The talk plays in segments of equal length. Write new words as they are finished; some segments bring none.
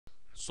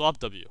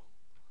Swapw,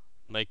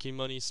 making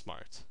money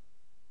smart.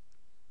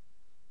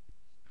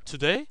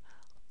 Today,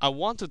 I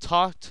want to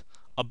talk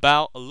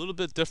about a little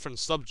bit different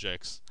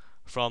subjects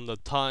from the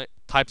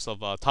types of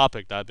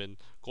topic that I've been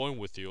going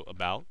with you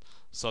about,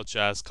 such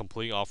as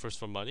completing offers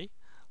for money,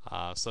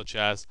 such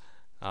as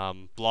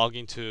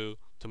blogging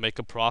to make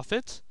a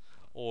profit,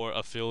 or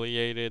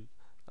affiliated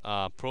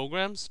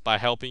programs by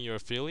helping your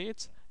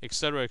affiliates,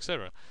 etc.,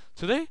 etc.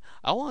 Today,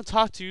 I want to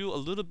talk to you a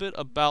little bit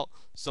about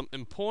some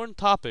important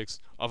topics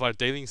of our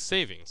daily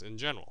savings in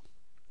general.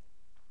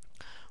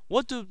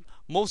 What do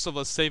most of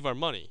us save our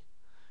money?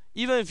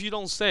 Even if you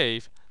don't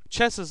save,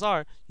 chances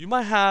are you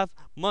might have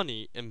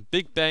money in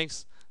big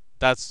banks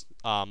that's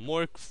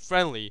more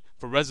friendly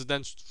for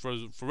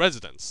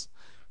residents.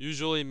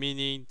 Usually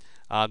meaning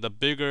the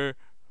bigger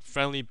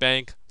friendly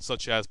bank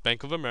such as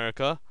Bank of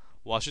America,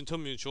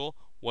 Washington Mutual,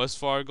 Wells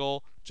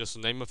Fargo, just to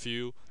name a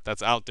few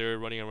that's out there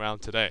running around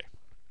today.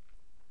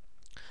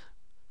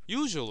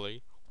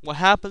 Usually, what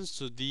happens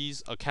to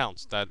these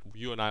accounts that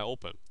you and I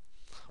open,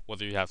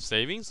 whether you have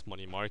savings,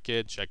 money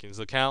market, checkings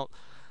account,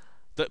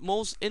 the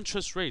most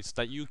interest rates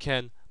that you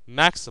can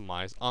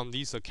maximize on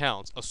these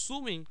accounts,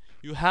 assuming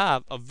you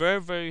have a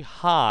very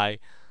high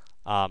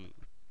um,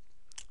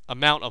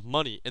 amount of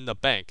money in the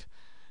bank,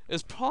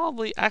 is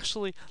probably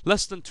actually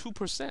less than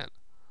 2%.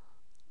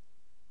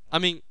 I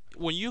mean,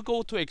 when you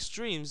go to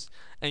extremes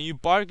and you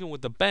bargain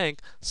with the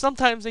bank,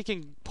 sometimes they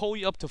can pull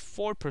you up to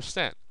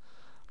 4%.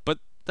 But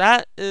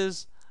that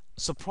is,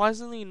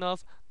 surprisingly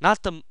enough,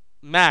 not the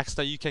max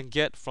that you can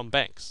get from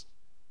banks.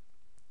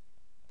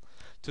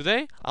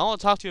 Today, I want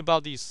to talk to you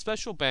about these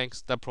special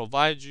banks that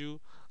provide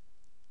you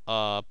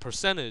a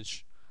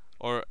percentage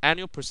or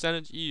annual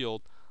percentage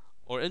yield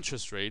or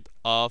interest rate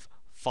of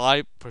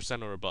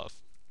 5% or above.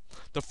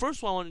 The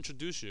first one I want to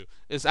introduce you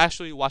is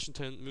actually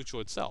Washington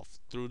Mutual itself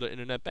through the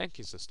internet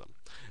banking system.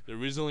 They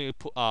recently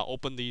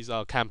opened these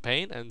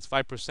campaign and it's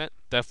 5%,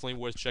 definitely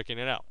worth checking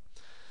it out.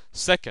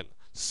 Second,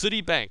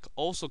 Citibank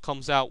also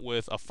comes out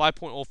with a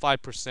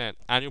 5.05%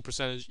 annual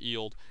percentage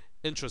yield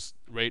interest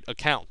rate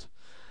account.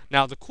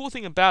 Now, the cool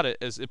thing about it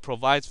is it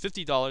provides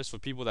 $50 for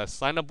people that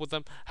sign up with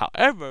them.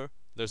 However,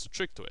 there's a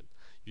trick to it.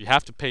 You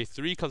have to pay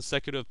 3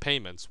 consecutive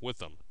payments with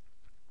them.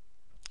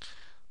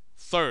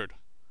 Third,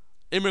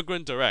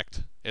 Immigrant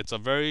Direct. It's a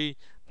very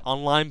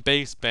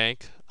online-based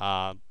bank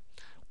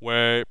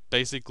where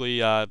basically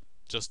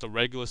just a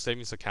regular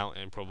savings account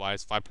and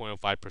provides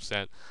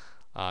 5.05%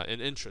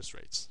 in interest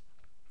rates.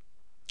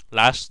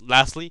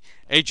 Lastly,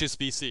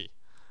 HSBC.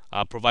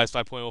 Provides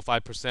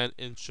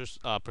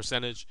 5.05%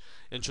 percentage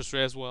interest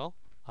rate as well.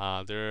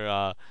 They're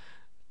a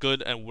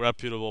good and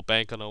reputable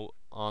bank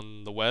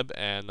on the web,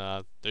 and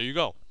there you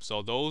go.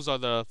 So those are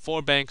the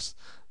 4 banks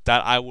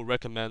that I would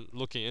recommend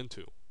looking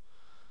into.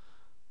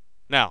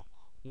 Now,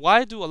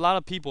 why do a lot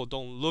of people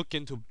don't look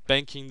into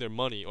banking their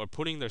money or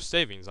putting their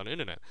savings on the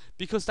internet?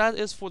 Because that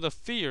is for the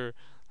fear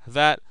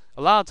that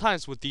a lot of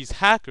times what these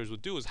hackers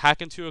would do is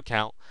hack into your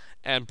account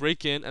and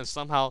break in and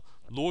somehow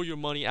lure your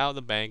money out of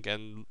the bank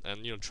and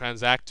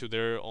transact to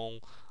their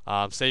own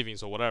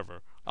savings or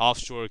whatever,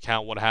 offshore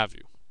account, what have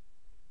you.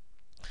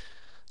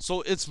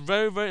 So it's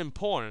very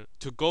important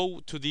to go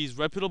to these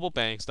reputable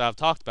banks that I've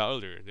talked about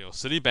earlier.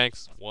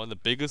 Citibank's one of the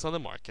biggest on the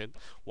market.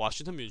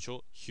 Washington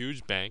Mutual,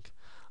 huge bank.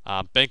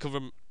 Bank of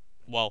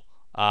well,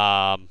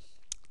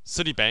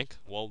 Citibank,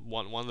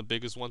 one of the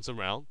biggest ones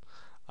around.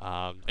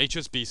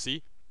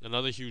 HSBC,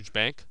 another huge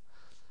bank,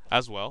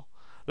 as well.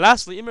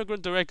 Lastly,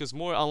 Immigrant Direct is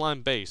more online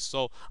based.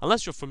 So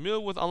unless you're familiar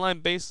with online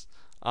based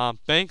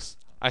banks,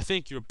 I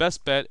think your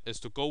best bet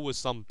is to go with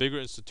some bigger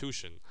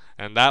institution,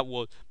 and that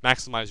will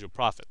maximize your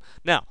profit.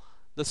 Now,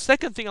 the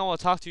second thing I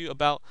want to talk to you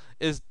about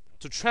is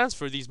to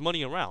transfer these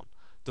money around.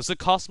 Does it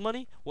cost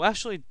money? Well,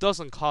 actually, it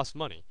doesn't cost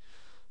money.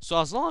 So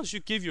as long as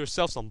you give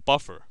yourself some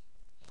buffer,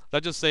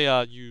 let's just say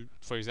you,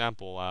 for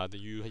example, that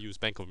you use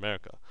Bank of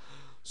America,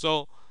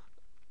 so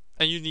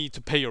and you need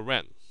to pay your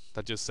rent.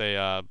 Let's just say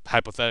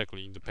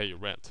hypothetically you need to pay your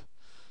rent.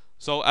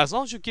 So as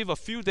long as you give a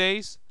few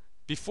days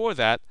before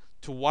that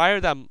to wire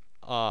that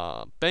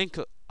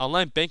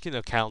online banking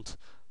account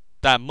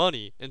that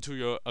money into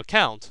your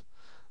account,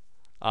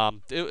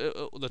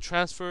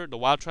 the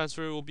wire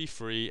transfer will be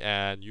free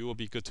and you will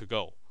be good to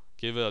go.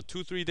 Give it a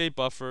 2-3 day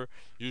buffer.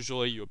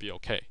 Usually you'll be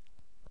okay.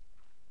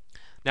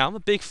 Now I'm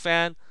a big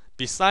fan,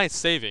 besides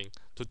saving,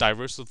 to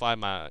diversify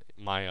my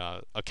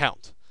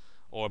account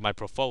or my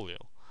portfolio.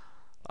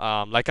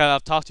 Like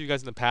I've talked to you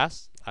guys in the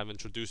past, I've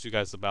introduced you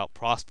guys about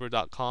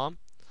prosper.com.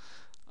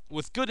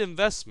 With good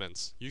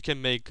investments, you can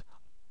make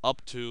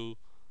up to,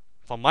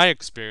 from my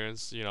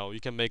experience, you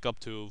can make up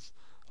to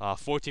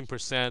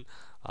 14%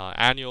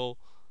 annual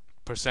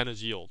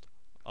percentage yield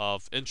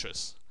of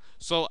interest.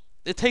 So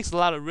it takes a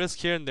lot of risk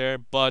here and there,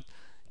 but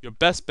your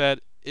best bet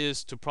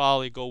is to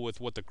probably go with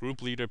what the group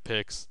leader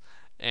picks,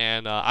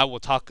 and I will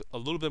talk a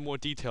little bit more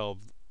detail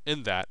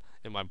in that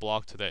in my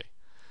blog today.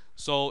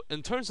 So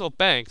in terms of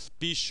banks,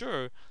 be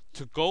sure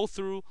to go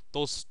through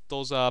those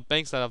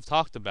banks that I've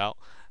talked about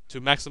to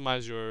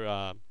maximize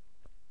your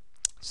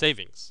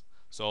savings.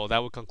 So that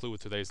will conclude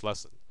with today's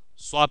lesson.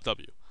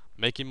 Swapw,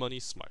 making money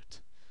smart.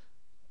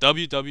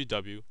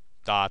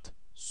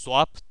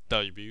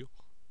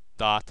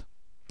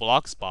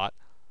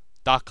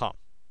 www.swapw.blogspot.com.